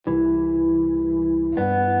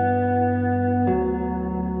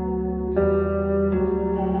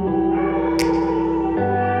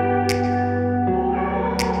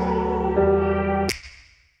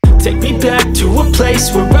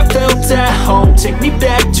place where I felt at home. Take me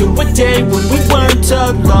back to a day when we weren't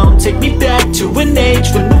alone. Take me back to an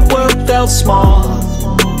age when the world felt small,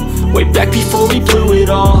 way back before we blew it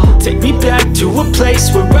all. Take me back to a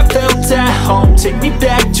place where I felt at home. Take me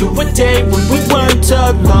back to a day when we weren't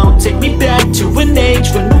alone. Take me back to an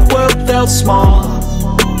age when the world felt small,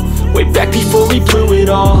 way back before we blew it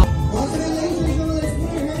all.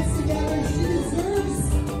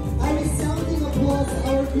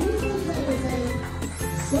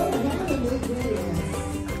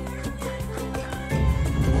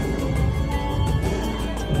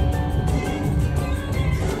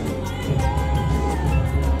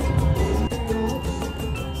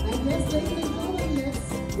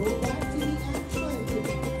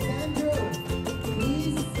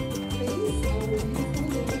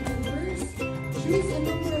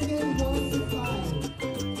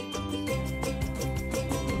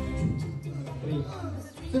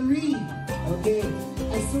 Three. Okay.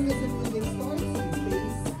 As soon as the music starts, you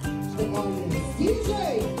face the audience. DJ,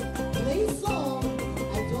 play song.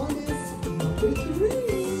 Adonis number 3.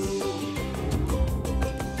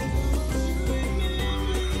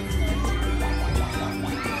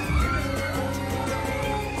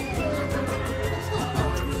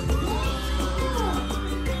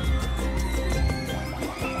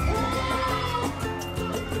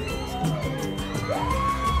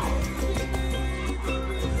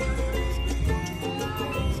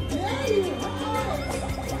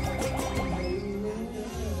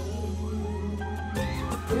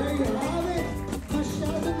 There you have it.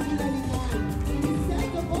 Masyadong ginalitan. We set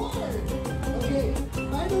the bar. Okay.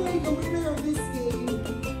 By the way, the winner of this game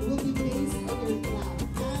will be based on your clap.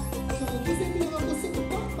 So, kasi hindi ako sa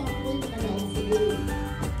pagpapakot na lang sa game.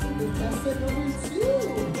 Contestant number 2.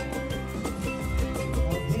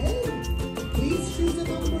 Okay. Please choose a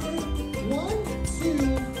number 1, 2,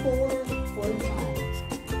 4, or 5.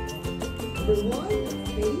 Number 1,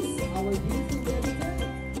 face our beautiful editor.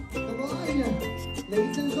 Come on.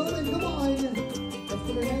 Ladies and gentlemen, come on. Let's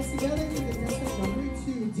put our hands together. Contestant number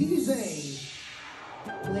 2, DJ.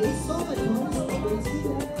 Play song at number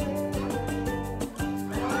 2.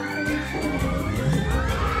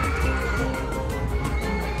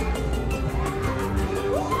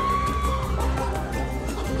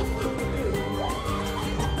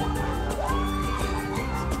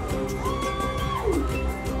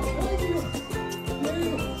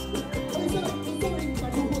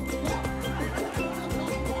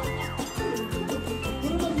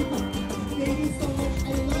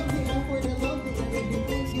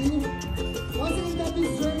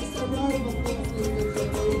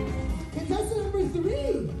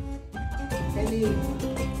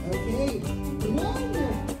 Okay, 1.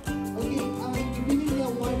 Okay, you really need a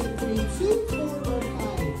 1 and 3. 2, 4, or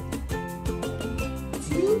 5.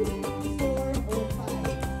 2, 4, or 5.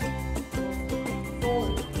 4.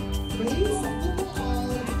 Face the wall.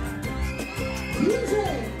 DJ,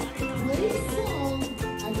 play song.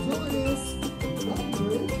 Adonis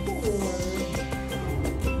number 4.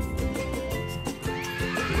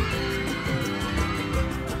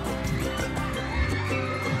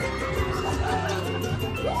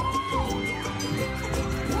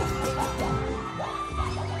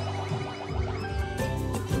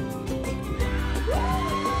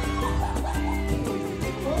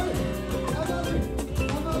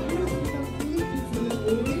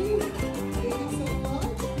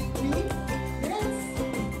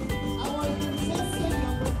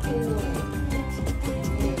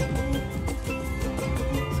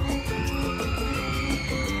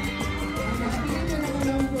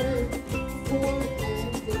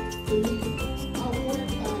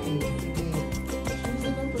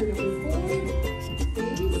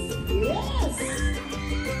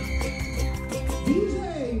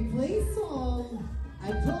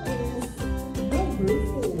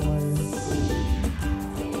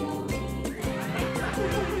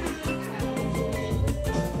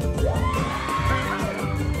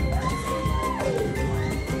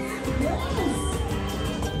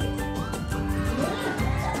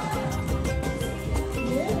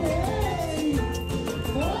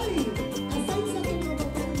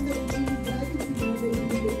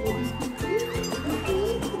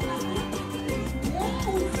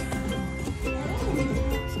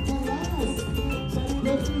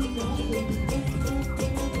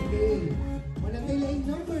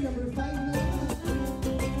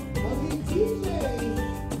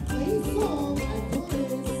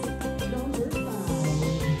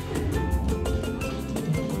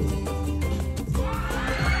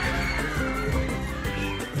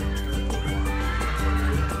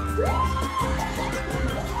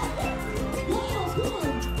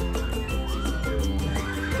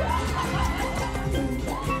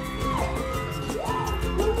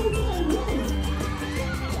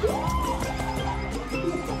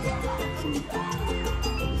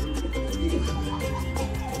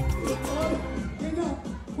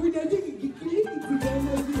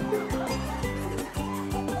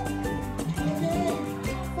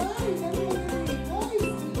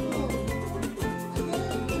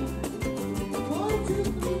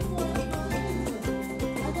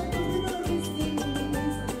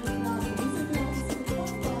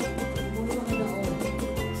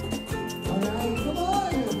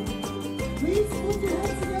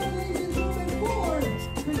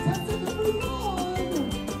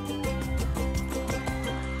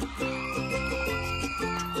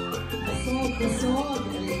 the song.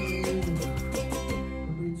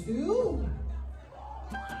 Number 2.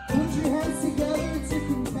 Put your hands together to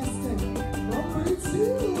contestant number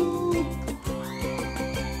 2.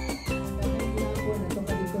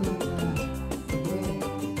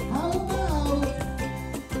 How about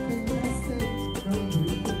contestant number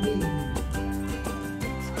 3?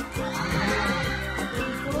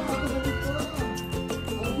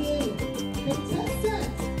 Okay,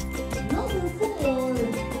 contestant number 4.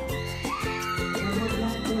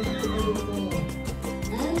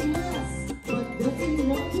 And last but definitely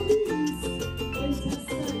not the least,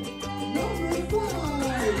 contestant number 5.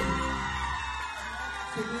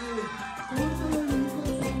 Sige, tuloy-tuloy yung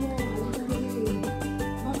ikot mo. Halika dali.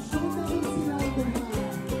 Mag-showdown sila ang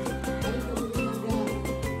dumaan. Halika dali mga.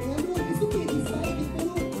 Kaya mo, gusto ko i-decide.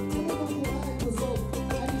 Pero, ano bang buhay ko? So,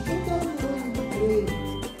 showdown na rin. Okay.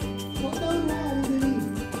 Showdown na rin.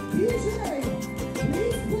 DJ,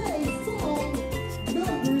 please play song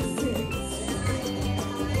number 6.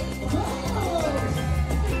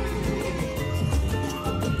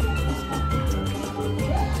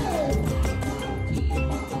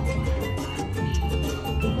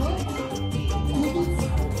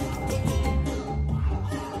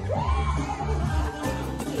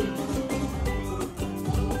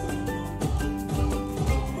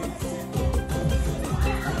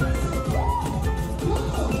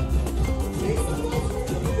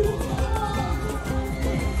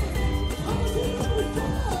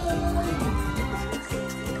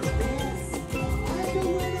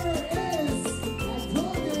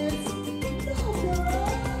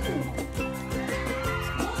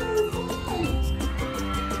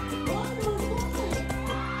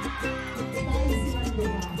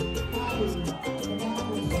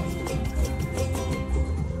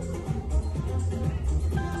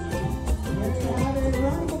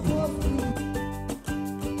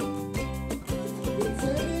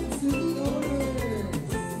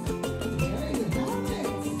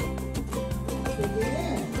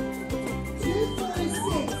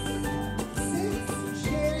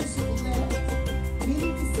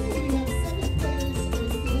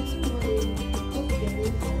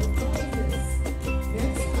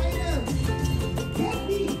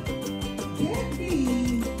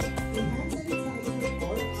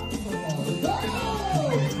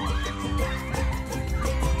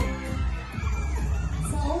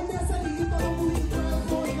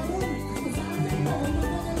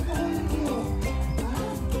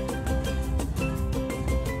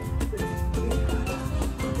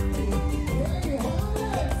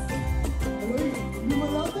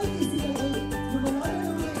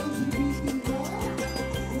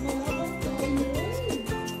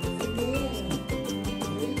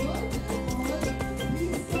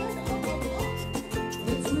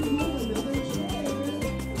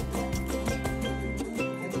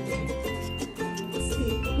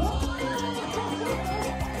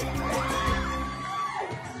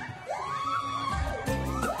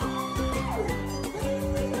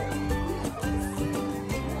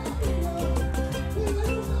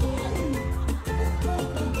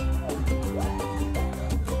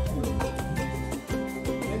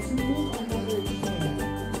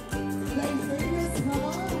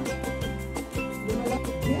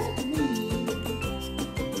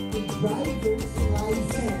 Driver's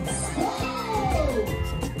license. Oh!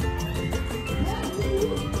 Have you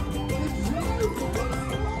the driver's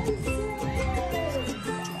license?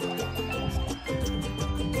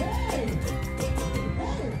 Hey!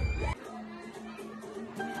 Hey!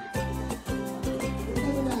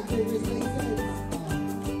 Ito na, driver's license.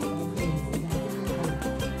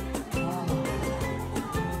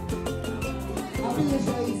 Happy na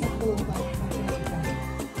siya isang tumpay.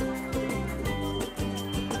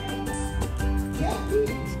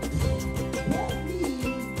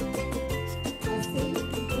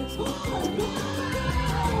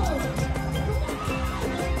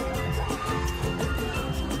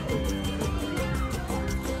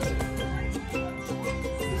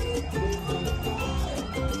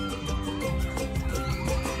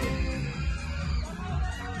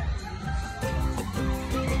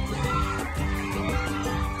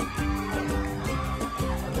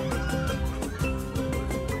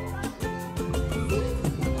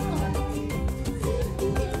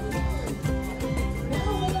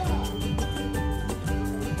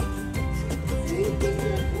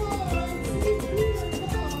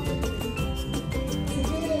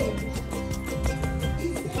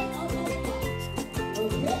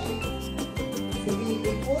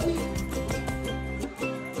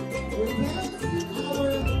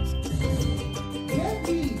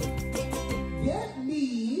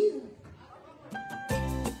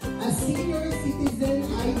 senior citizen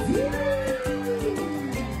ID